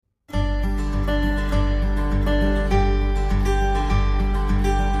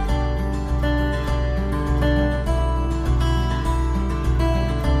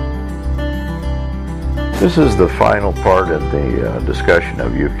This is the final part of the discussion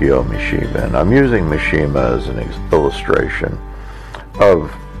of Yukio Mishima, and I'm using Mishima as an illustration of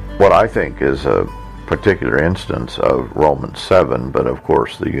what I think is a particular instance of Romans 7, but of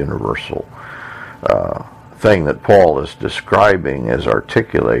course the universal thing that Paul is describing is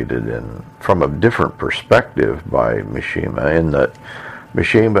articulated from a different perspective by Mishima, in that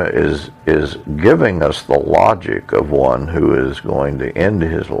Mishima is giving us the logic of one who is going to end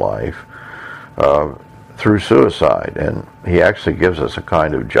his life through suicide, and he actually gives us a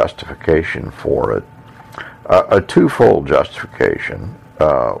kind of justification for it, a twofold justification.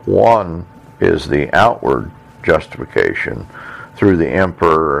 One is the outward justification through the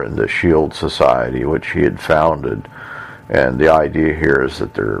emperor and the Shield Society, which he had founded, and the idea here is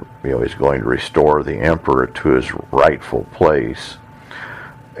that he's going to restore the emperor to his rightful place.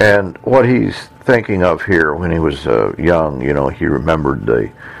 And what he's thinking of here, when he was young, he remembered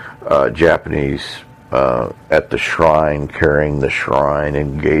the Japanese at the shrine, carrying the shrine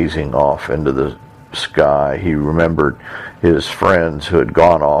and gazing off into the sky. He remembered his friends who had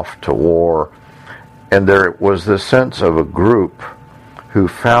gone off to war, and there was this sense of a group who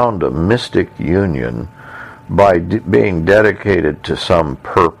found a mystic union by being dedicated to some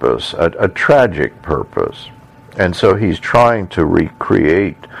purpose, a tragic purpose. And so he's trying to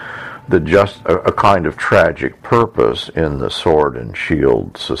recreate a kind of tragic purpose in the Sword and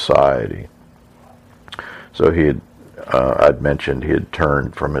Shield Society. So I'd mentioned he had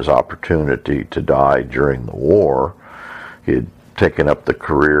turned from his opportunity to die during the war. He had taken up the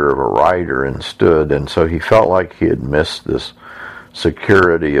career of a writer instead, and so he felt like he had missed this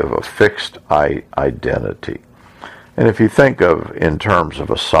security of a fixed identity. And if you think of in terms of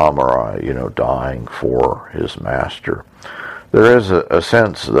a samurai, dying for his master, there is a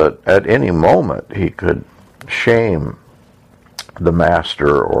sense that at any moment he could shame the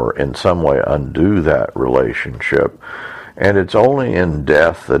master or in some way undo that relationship. And it's only in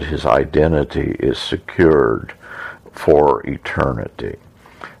death that his identity is secured for eternity.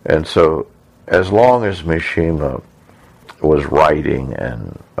 And so as long as Mishima was writing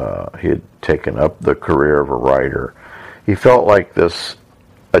and he had taken up the career of a writer, he felt like this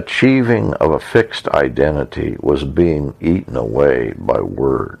achieving of a fixed identity was being eaten away by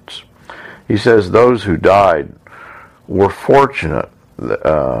words. He says those who died were fortunate.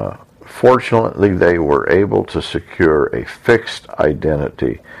 Fortunately, they were able to secure a fixed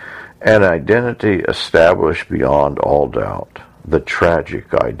identity, an identity established beyond all doubt, the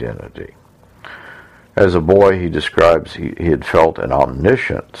tragic identity. As a boy, he describes he had felt an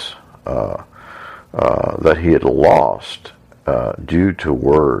omniscience that he had lost due to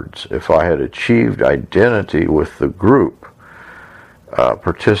words. If I had achieved identity with the group,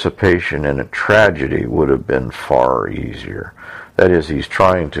 participation in a tragedy would have been far easier. That is, he's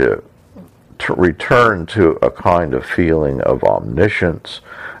trying to return to a kind of feeling of omniscience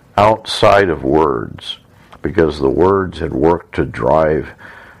outside of words, because the words had worked to drive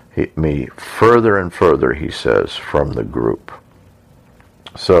me further and further, he says, from the group.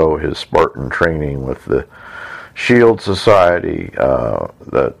 So his Spartan training with the Shield Society,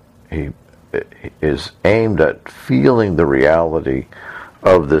 that he is aimed at feeling the reality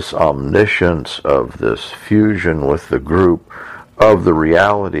of this omniscience, of this fusion with the group, of the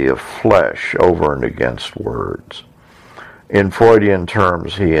reality of flesh over and against words. In Freudian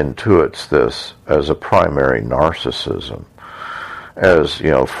terms, he intuits this as a primary narcissism. As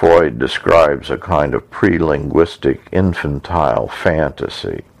Freud describes a kind of pre-linguistic infantile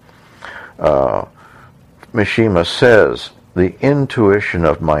fantasy. Mishima says, the intuition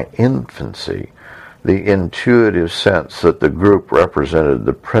of my infancy, the intuitive sense that the group represented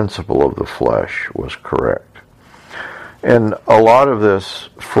the principle of the flesh, was correct. And a lot of this,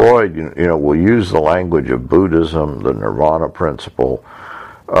 Freud, will use the language of Buddhism, the nirvana principle,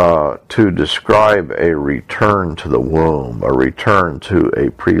 to describe a return to the womb, a return to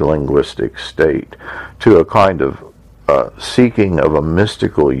a pre-linguistic state, to a kind of seeking of a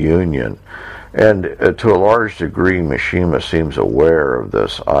mystical union. And to a large degree, Mishima seems aware of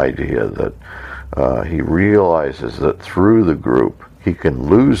this idea that he realizes that through the group he can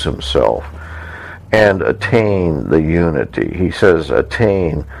lose himself and attain the unity. He says,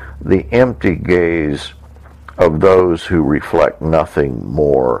 attain the empty gaze of those who reflect nothing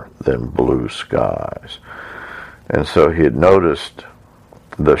more than blue skies. And so he had noticed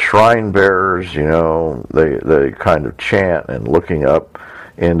the shrine bearers, they kind of chant and looking up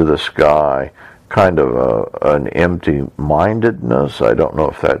into the sky, kind of an empty-mindedness. I don't know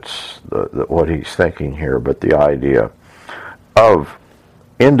if that's what he's thinking here, but the idea of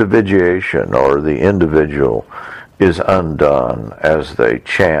individuation, or the individual, is undone as they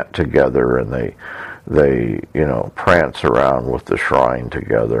chant together and they prance around with the shrine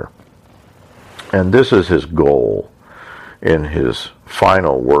together. And this is his goal in his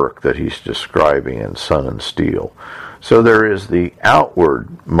final work that he's describing in Sun and Steel. So there is the outward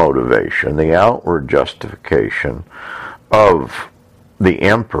motivation, the outward justification of the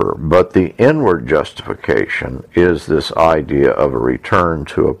emperor, but the inward justification is this idea of a return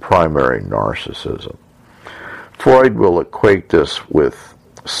to a primary narcissism. Freud will equate this with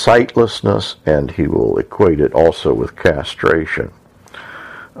sightlessness, and he will equate it also with castration.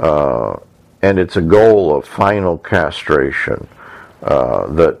 And it's a goal of final castration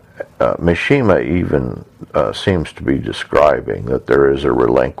that Mishima even seems to be describing, that there is a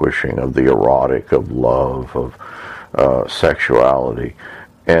relinquishing of the erotic, of love, of sexuality,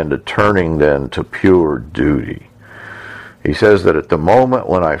 and a turning then to pure duty. He says that at the moment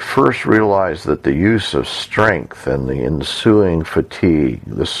when I first realized that the use of strength and the ensuing fatigue,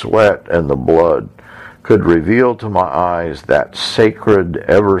 the sweat and the blood, could reveal to my eyes that sacred,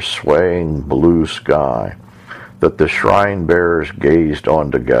 ever-swaying blue sky that the shrine bearers gazed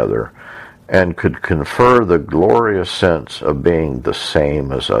on together, and could confer the glorious sense of being the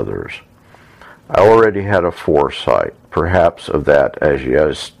same as others. I already had a foresight, perhaps of that as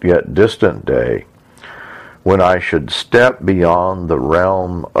yet distant day, when I should step beyond the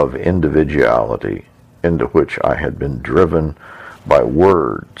realm of individuality into which I had been driven by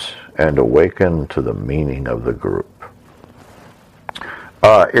words and awaken to the meaning of the group.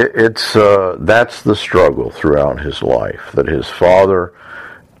 That's the struggle throughout his life, that his father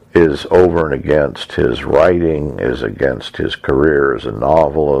is over and against his writing, is against his career as a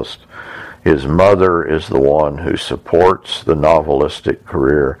novelist. His mother is the one who supports the novelistic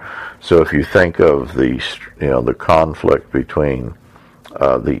career. So if you think of the conflict between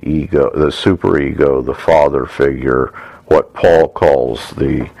the ego, the superego, the father figure, what Paul calls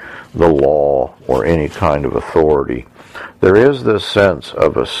the law or any kind of authority, there is this sense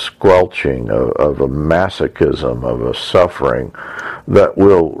of a squelching, of a masochism, of a suffering that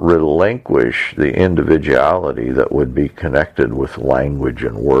will relinquish the individuality that would be connected with language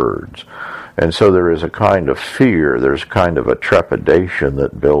and words. And so there is a kind of fear, there's kind of a trepidation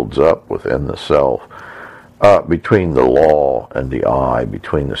that builds up within the self between the law and the I,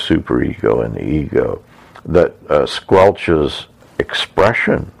 between the superego and the ego, that squelches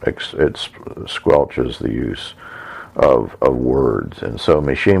expression, it squelches the use of words. And so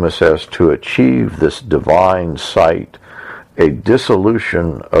Mishima says, to achieve this divine sight, a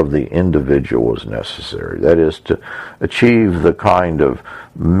dissolution of the individual was necessary. That is, to achieve the kind of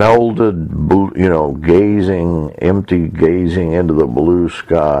melded, empty gazing into the blue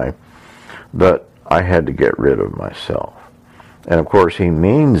sky, that I had to get rid of myself. And of course he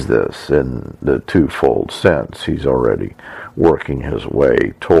means this in the twofold sense. He's already working his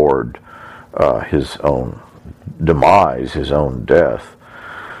way toward his own demise, his own death.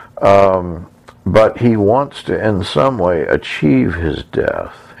 But he wants to, in some way, achieve his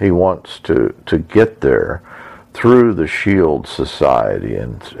death. He wants to get there through the Shield Society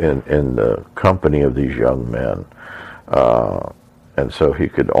and in the company of these young men. And so he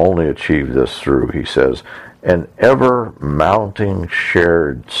could only achieve this through, he says, an ever-mounting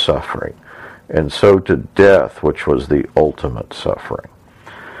shared suffering, and so to death, which was the ultimate suffering.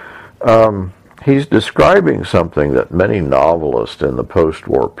 He's describing something that many novelists in the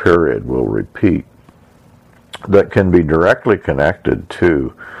post-war period will repeat, that can be directly connected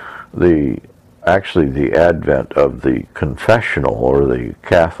to the advent of the confessional or the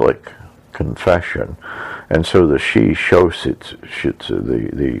Catholic confession. And so the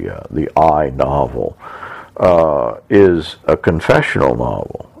the I novel is a confessional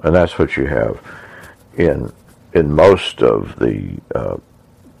novel, and that's what you have in most of the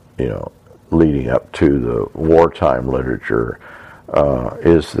leading up to the wartime literature,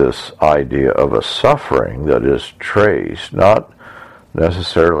 is this idea of a suffering that is traced, not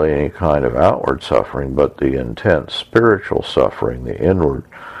necessarily any kind of outward suffering, but the intense spiritual suffering, the inward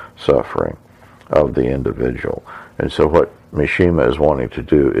suffering of the individual. And so what Mishima is wanting to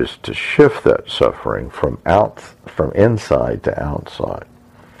do is to shift that suffering from inside to outside.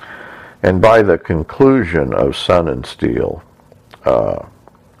 And by the conclusion of Sun and Steel,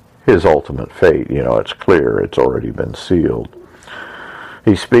 his ultimate fate, it's clear, it's already been sealed.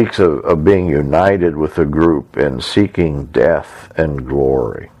 He speaks of being united with the group in seeking death and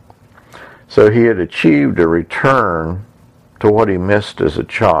glory. So he had achieved a return to what he missed as a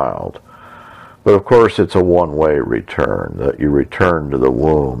child. But of course it's a one-way return, that you return to the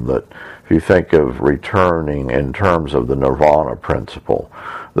womb, that if you think of returning in terms of the nirvana principle,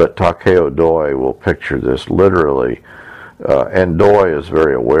 that Takeo Doi will picture this literally And Doi is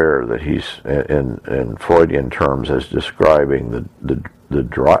very aware that he's, in Freudian terms, as describing the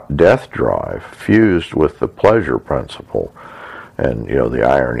death drive fused with the pleasure principle. And, the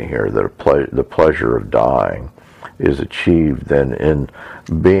irony here that the pleasure of dying is achieved then in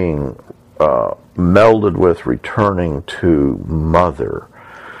being melded with returning to mother.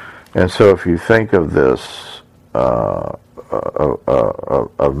 And so if you think of this as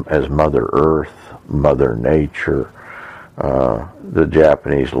Mother Earth, Mother Nature, the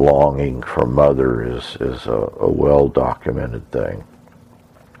Japanese longing for mother is a well-documented thing.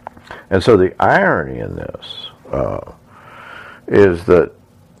 And so the irony in this is that,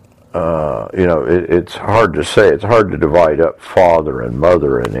 it's hard to say. It's hard to divide up father and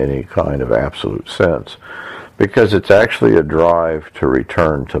mother in any kind of absolute sense, because it's actually a drive to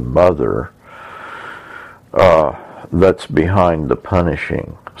return to mother that's behind the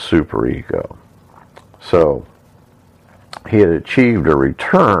punishing superego. So he had achieved a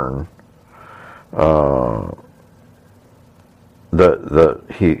return that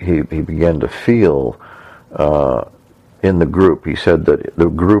he began to feel in the group. He said that the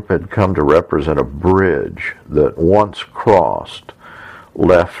group had come to represent a bridge that, once crossed,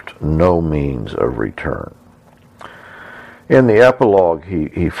 left no means of return. In the epilogue,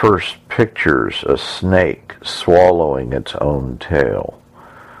 he first pictures a snake swallowing its own tail,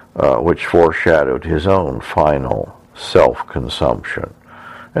 which foreshadowed his own final self-consumption.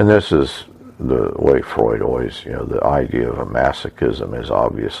 And this is the way Freud always, the idea of a masochism is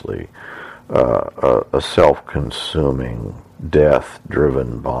obviously a self-consuming death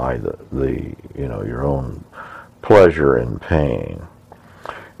driven by the your own pleasure and pain.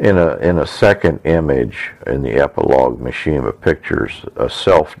 In a second image in the epilogue, Mishima pictures a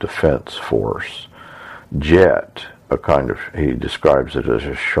self-defense force, Jet, he describes it as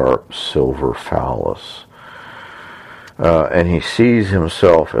a sharp silver phallus. And he sees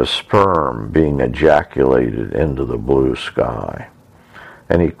himself as sperm being ejaculated into the blue sky.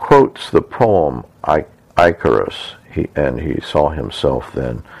 And he quotes the poem Icarus, and he saw himself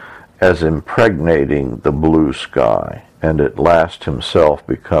then as impregnating the blue sky, and at last himself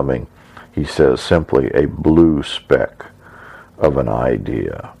becoming, he says, simply a blue speck of an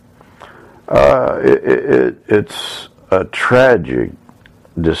idea. It's a tragic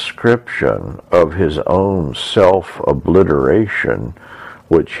description of his own self-obliteration,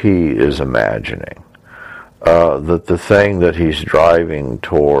 which he is imagining. That the thing that he's driving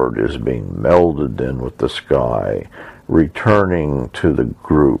toward is being melded in with the sky, returning to the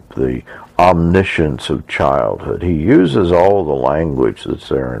group, the omniscience of childhood. He uses all the language that's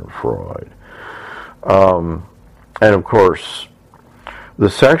there in Freud. And of course, the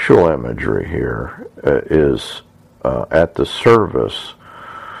sexual imagery here is at the service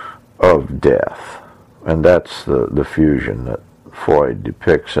of death. And that's the fusion that Freud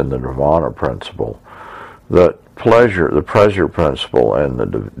depicts in the Nirvana principle. That the pleasure principle and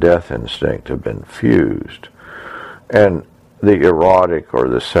the death instinct have been fused. And the erotic or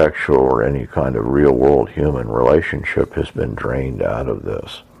the sexual or any kind of real-world human relationship has been drained out of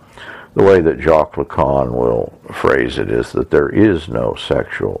this. The way that Jacques Lacan will phrase it is that there is no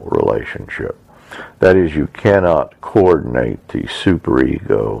sexual relationship. That is, you cannot coordinate the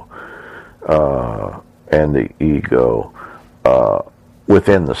superego and the ego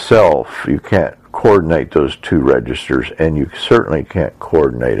within the self. You can't coordinate those two registers, and you certainly can't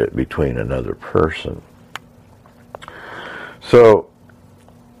coordinate it between another person. So,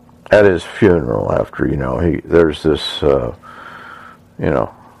 at his funeral, after, there's this,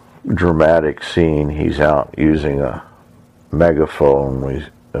 dramatic scene. He's out using a megaphone.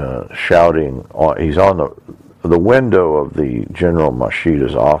 He's shouting. He's on the window of the General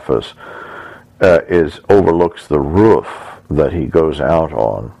Mashida's office. Overlooks the roof that he goes out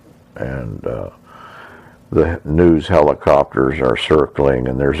on, and the news helicopters are circling,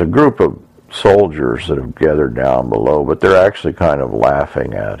 and there's a group of soldiers that have gathered down below, but they're actually kind of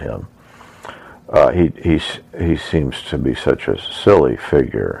laughing at him. He seems to be such a silly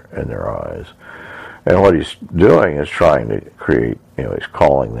figure in their eyes. And what he's doing is trying to create, he's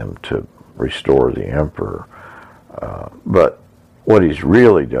calling them to restore the emperor. But what he's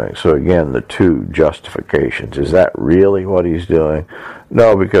really doing, so again, the two justifications, is that really what he's doing?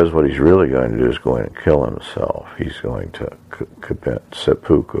 No, because what he's really going to do is going to kill himself. He's going to commit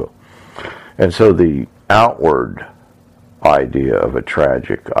seppuku. And so the outward idea of a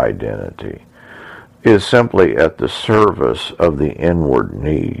tragic identity is simply at the service of the inward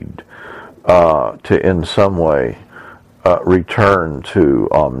need to in some way return to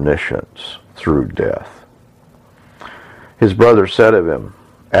omniscience through death. His brother said of him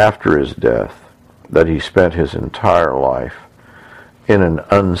after his death that he spent his entire life in an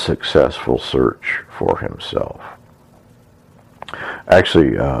unsuccessful search for himself.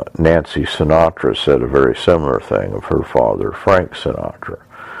 Actually, Nancy Sinatra said a very similar thing of her father, Frank Sinatra,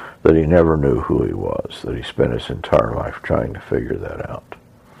 that he never knew who he was, that he spent his entire life trying to figure that out.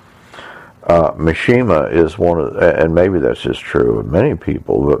 Mishima is one of, and maybe that's just true of many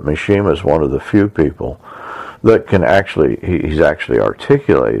people, but Mishima is one of the few people that can actually, he's actually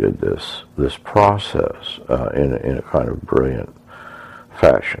articulated this process in a kind of brilliant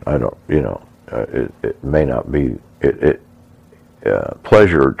fashion. I don't, it may not be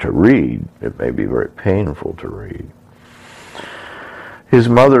pleasure to read. It may be very painful to read. His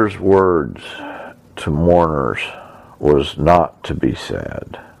mother's words to mourners was not to be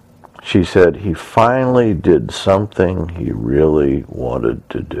sad. She said he finally did something he really wanted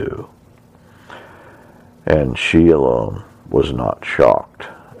to do. And she alone was not shocked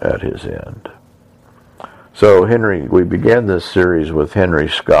at his end. So we began this series with Henry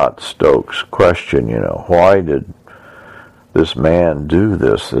Scott Stokes' question, why did this man do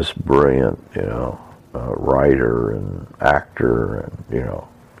this brilliant, writer and actor and,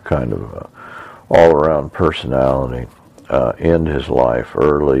 kind of a all-around personality, end his life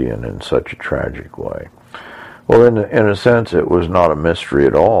early and in such a tragic way? Well, in a sense, it was not a mystery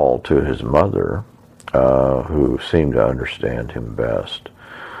at all to his mother, who seemed to understand him best.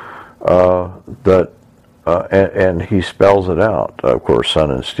 And he spells it out. Of course,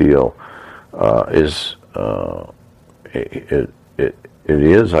 Sun and Steel is it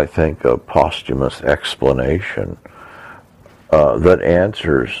is, I think, a posthumous explanation that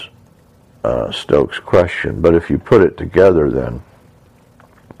answers Stokes' question. But if you put it together, then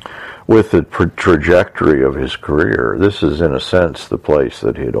with the trajectory of his career, this is in a sense the place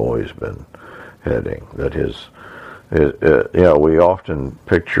that he had always been heading. That we often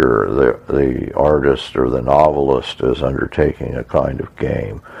picture the artist or the novelist as undertaking a kind of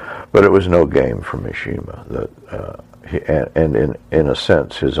game, but it was no game for Mishima. And in a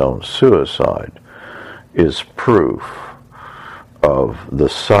sense, his own suicide is proof of the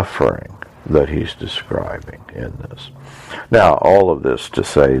suffering that he's describing in this. Now, all of this to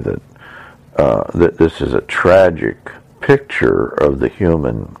say that that this is a tragic picture of the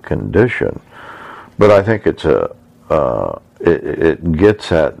human condition, but I think it's it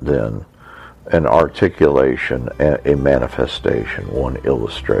gets at then an articulation, a manifestation, one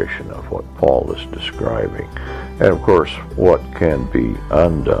illustration of what Paul is describing, and of course what can be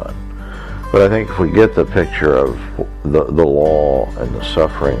undone. But I think if we get the picture of the law and the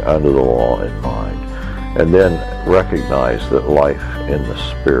suffering under the law in mind, and then recognize that life in the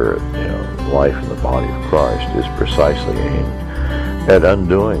Spirit, life in the body of Christ, is precisely aimed at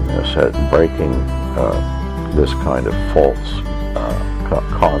undoing this, at breaking this kind of false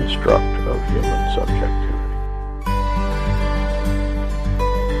construct of human subjectivity.